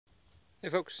Hey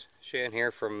folks, Shan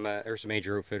here from Ursa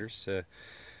Major Outfitters.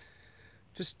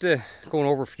 Just going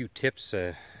over a few tips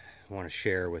I want to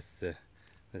share with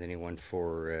anyone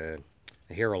for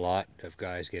I hear a lot of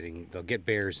guys they'll get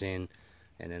bears in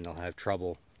and then they'll have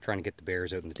trouble trying to get the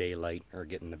bears out in the daylight or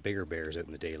getting the bigger bears out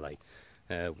in the daylight.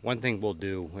 One thing we'll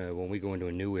do when we go into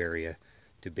a new area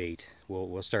to bait,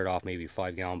 we'll start off maybe a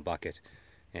 5-gallon bucket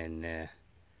and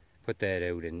put that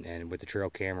out and with the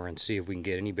trail camera and see if we can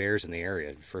get any bears in the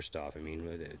area. First off, I mean,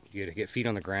 you gotta get feet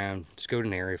on the ground, scout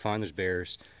an area, find those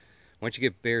bears. Once you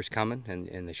get bears coming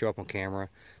and they show up on camera,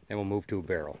 then we'll move to a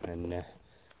barrel. And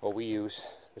what we use,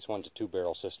 this one's a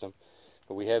 2-barrel system,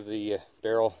 but we have the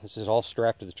barrel, this is all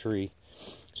strapped to the tree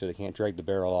so they can't drag the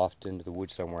barrel off into the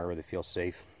woods somewhere where they feel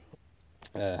safe.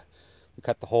 We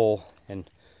cut the hole, and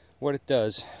what it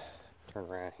does, turn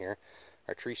around here,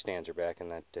 our tree stands are back in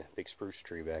that big spruce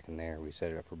tree back in there. We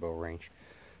set it up for bow range.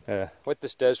 What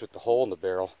this does with the hole in the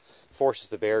barrel forces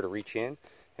the bear to reach in,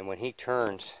 and when he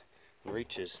turns and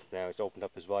reaches, now it's opened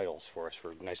up his vitals for us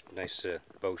for a nice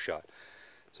bow shot.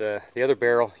 So the other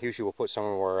barrel, usually we'll put some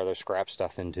of our other scrap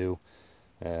stuff into.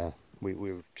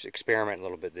 We experiment a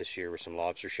little bit this year with some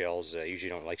lobster shells. I usually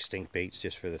don't like stink baits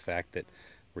just for the fact that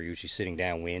we're usually sitting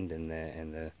downwind and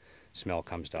the smell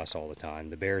comes to us all the time.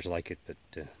 The bears like it, but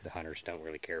the hunters don't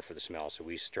really care for the smell, so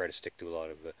we try to stick to a lot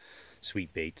of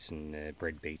sweet baits and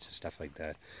bread baits and stuff like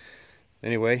that.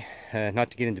 Anyway,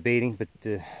 not to get into baiting,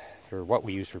 but for what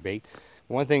we use for bait,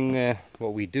 one thing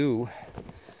what we do,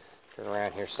 turn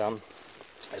around here some,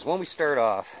 is when we start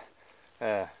off,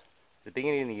 the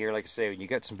beginning of the year, like I say, when you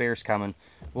got some bears coming,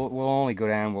 we'll only go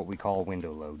down what we call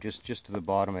window load, just to the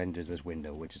bottom end of this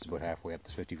window, which is about halfway up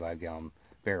this 55-gallon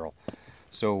barrel.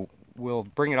 So we'll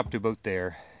bring it up to about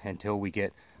there until we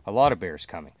get a lot of bears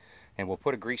coming, and we'll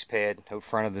put a grease pad out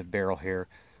front of the barrel here.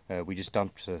 We just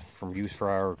dumped from use for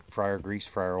our fryer grease,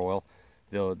 fryer oil.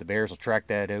 The bears will track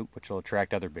that out, which will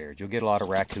attract other bears. You'll get a lot of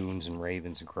raccoons and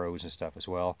ravens and crows and stuff as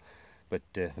well, but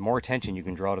the more attention you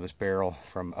can draw to this barrel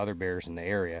from other bears in the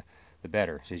area, the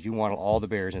better. Says you want all the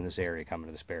bears in this area coming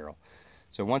to this barrel.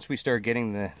 So once we start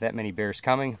getting that many bears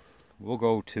coming, we'll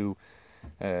go to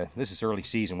this is early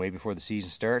season, way before the season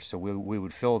starts, so we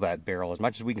would fill that barrel as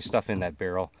much as we can stuff in that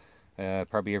barrel,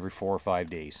 probably every 4 or 5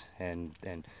 days. And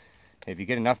if you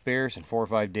get enough bears in 4 or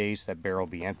 5 days, that barrel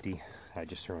will be empty. I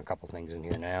just threw a couple things in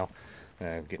here now,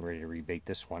 getting ready to rebait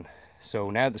this one. So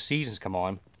now the season's come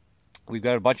on, we've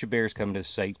got a bunch of bears coming to the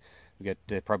site. We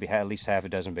got probably at least half a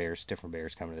dozen bears, different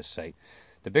bears coming to this site.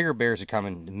 The bigger bears are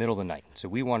coming in the middle of the night, so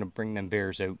we want to bring them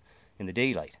bears out in the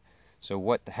daylight. So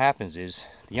what happens is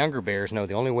the younger bears know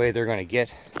the only way they're going to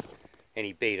get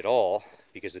any bait at all,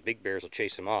 because the big bears will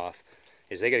chase them off,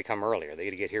 is they got to come earlier. They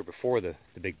got to get here before the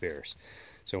big bears.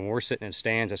 So when we're sitting in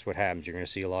stands, that's what happens. You're going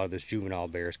to see a lot of those juvenile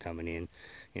bears coming in,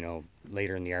 you know,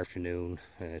 later in the afternoon,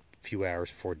 a few hours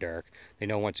before dark. They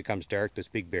know once it comes dark, those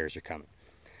big bears are coming.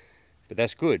 But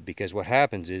that's good, because what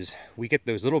happens is we get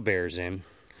those little bears in,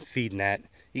 eating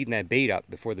that bait up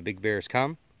before the big bears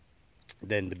come.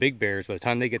 Then the big bears, by the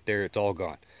time they get there, it's all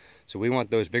gone. So we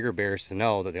want those bigger bears to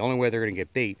know that the only way they're going to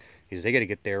get bait is they got to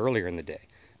get there earlier in the day.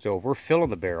 So if we're filling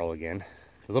the barrel again,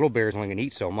 the little bear's only going to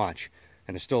eat so much,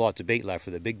 and there's still lots of bait left for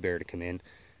the big bear to come in,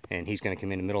 and he's going to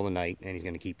come in the middle of the night, and he's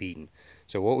going to keep eating.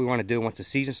 So what we want to do once the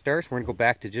season starts, we're going to go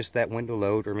back to just that window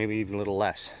load, or maybe even a little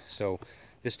less. So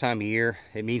this time of year,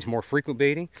 it means more frequent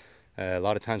baiting. A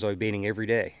lot of times I'll be baiting every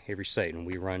day, every site, and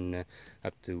we run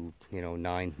up to, you know,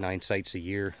 nine sites a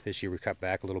year. This year we cut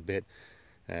back a little bit.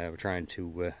 We're trying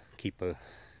to keep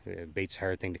bait's a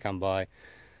hard thing to come by.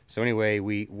 So anyway,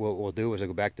 what we'll do is I'll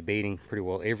go back to baiting pretty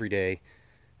well every day.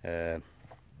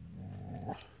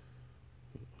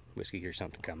 Whiskey, here's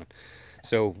something coming.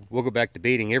 So we'll go back to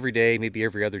baiting every day, maybe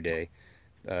every other day.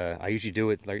 I usually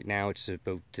do it right now. It's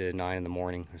about 9 in the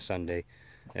morning, Sunday.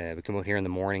 We come out here in the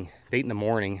morning, bait in the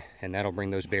morning, and that'll bring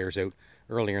those bears out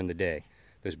earlier in the day.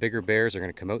 Those bigger bears are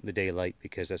going to come out in the daylight,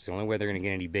 because that's the only way they're going to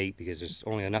get any bait, because there's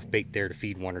only enough bait there to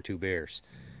feed 1 or 2 bears.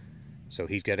 So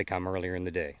he's got to come earlier in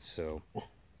the day. So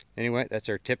anyway, that's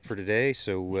our tip for today.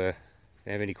 So if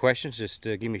you have any questions, just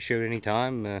give me a shout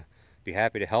anytime. Be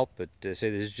happy to help. But say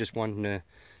this is just one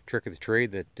trick of the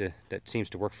trade that seems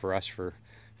to work for us for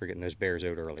getting those bears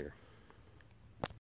out earlier.